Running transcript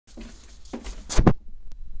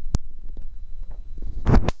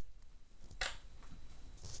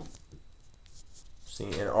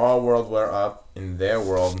See, in our world we're up, in their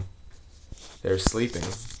world they're sleeping.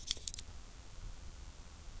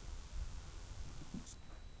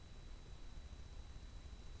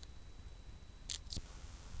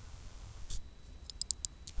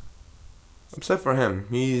 Except for him,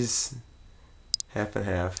 he's half and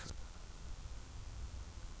half.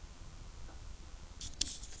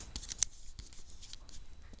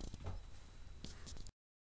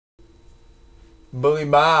 Bully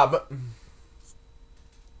Bob.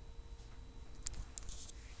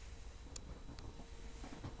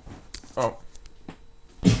 Oh.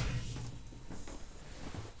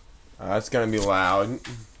 That's gonna be loud.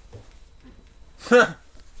 What's gonna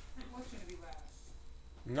be loud?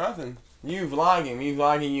 Nothing. You vlogging, me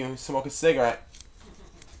vlogging you smoke a cigarette.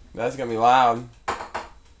 That's gonna be loud.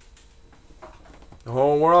 The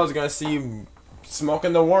whole world's gonna see you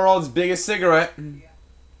smoking the world's biggest cigarette. Yeah.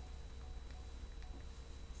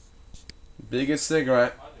 Biggest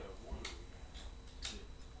cigarette.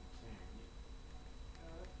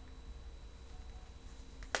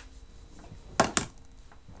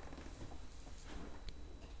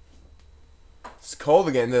 It's cold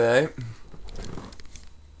again today.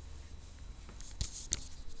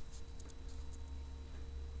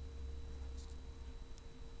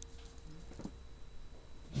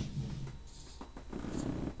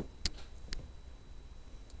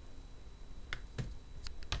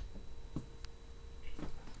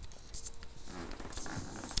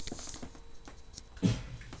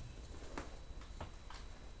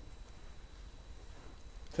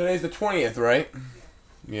 Today's the 20th, right?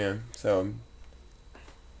 Yeah, so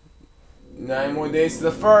 9 more days to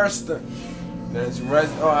the 1st. Then it's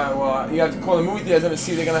well, you have to call the movie theaters and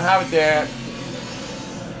see if they're gonna have it there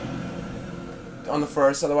on the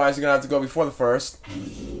 1st. Otherwise, you're gonna have to go before the 1st.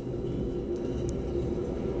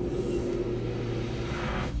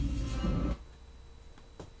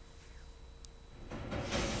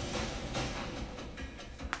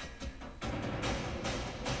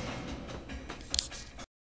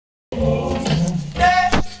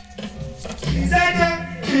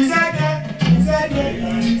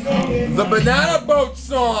 The Banana Boat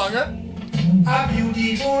Song. A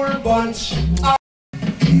beautiful bunch of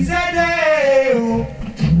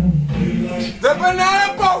The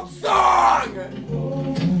Banana Boat Song.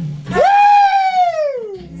 Woo!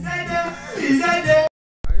 How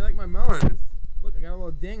do you like my melons? Look, I got a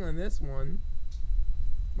little ding on this one.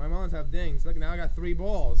 My melons have dings. Look, now I got 3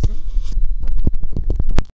 balls.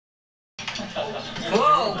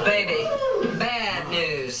 Whoa, baby. Bad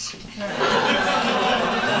news.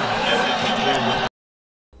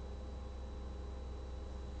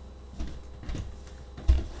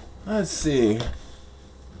 Let's see.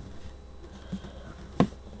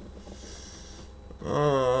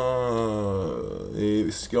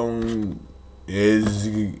 It's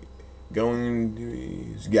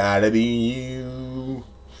gotta be you.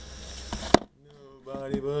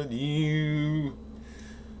 Nobody but you.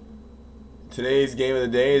 Today's game of the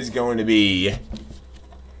day is going to be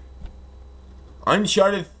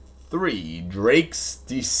Uncharted 3, Drake's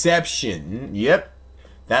Deception. Yep,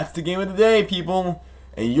 that's the game of the day, people.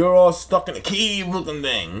 And you're all stuck in a cave looking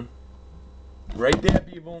thing. Right there,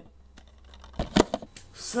 people.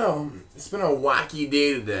 So, it's been a wacky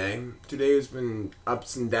day today. Today has been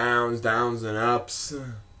ups and downs, downs and ups.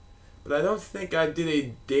 But I don't think I did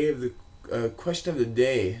a day of the question of the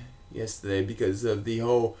day yesterday because of the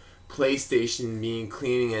whole PlayStation being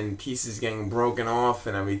cleaning and pieces getting broken off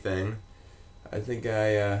and everything. I think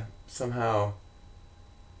I somehow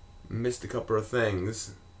missed a couple of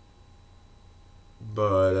things.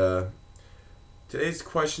 But today's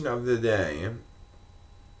question of the day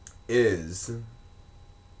is,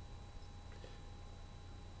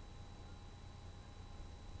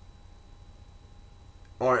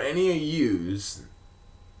 are any of yous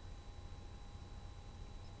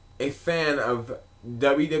a fan of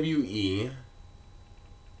WWE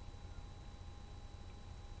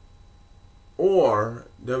or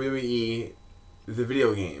WWE the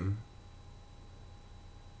video game?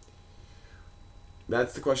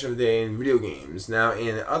 That's the question of the day in video games. Now,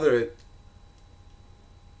 in other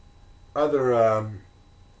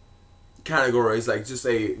categories, like just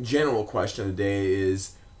a general question of the day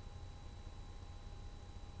is,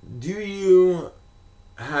 do you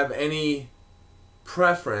have any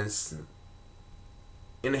preference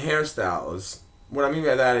in hairstyles? What I mean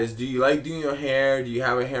by that is, do you like doing your hair? Do you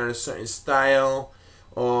have a hair in a certain style?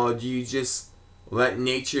 Or do you just let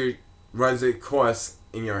nature run its course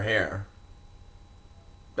in your hair?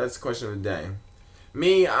 That's the question of the day.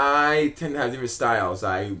 Me, I tend to have different styles.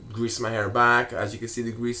 I grease my hair back. As you can see,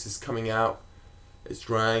 the grease is coming out It's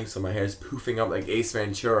drying, so my hair is poofing up like Ace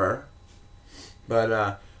Ventura.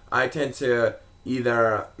 But I tend to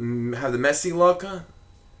either have the messy look,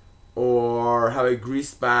 or have it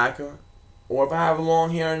greased back, or if I have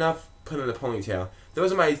long hair enough, put in a ponytail.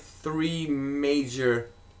 Those are my three major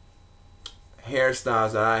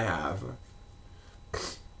hairstyles that I have.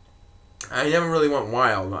 I never really went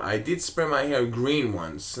wild. I did spray my hair green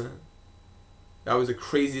once. That was the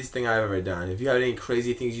craziest thing I've ever done. If you have any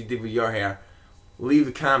crazy things you did with your hair, leave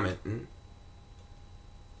a comment.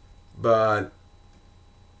 But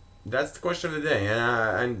that's the question of the day.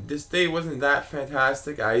 And this day wasn't that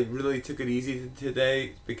fantastic. I really took it easy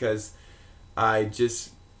today because I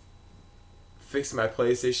just fixed my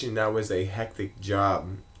PlayStation. That was a hectic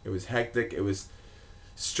job. It was hectic. It was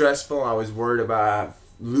stressful. I was worried about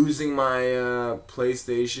losing my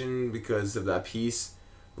PlayStation because of that piece.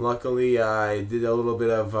 Luckily, I did a little bit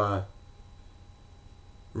of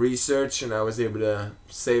research and I was able to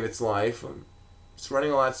save its life. It's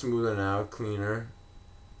running a lot smoother now, cleaner.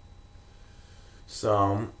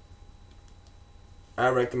 So I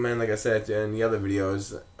recommend, like I said in the other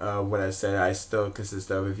videos, what I said I still consist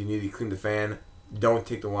of. If you need to clean the fan, don't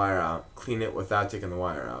take the wire out. Clean it without taking the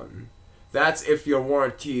wire out. That's if your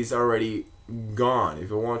warranty is already gone. If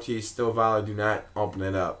your warranty is still valid, do not open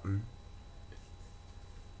it up.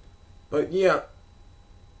 But yeah,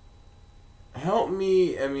 help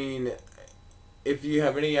me. I mean, if you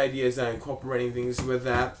have any ideas on incorporating things with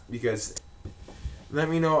that, because let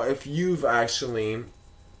me know if you've actually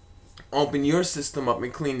opened your system up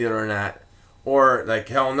and cleaned it or not. Or like,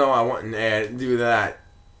 hell no, I wouldn't do that.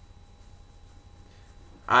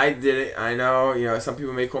 I did it. I know, some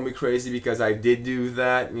people may call me crazy because I did do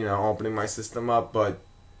that, opening my system up, but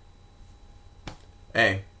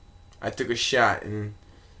hey, I took a shot and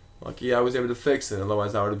lucky I was able to fix it.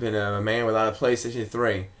 Otherwise I would have been a man without a PlayStation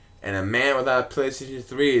 3. And a man without a PlayStation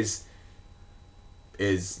 3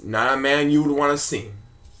 is not a man you would want to see.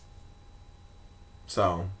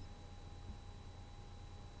 So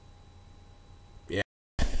yeah.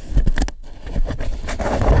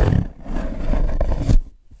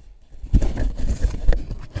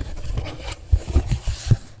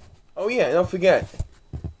 Oh yeah, don't forget,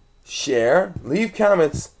 share, leave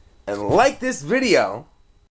comments, and like this video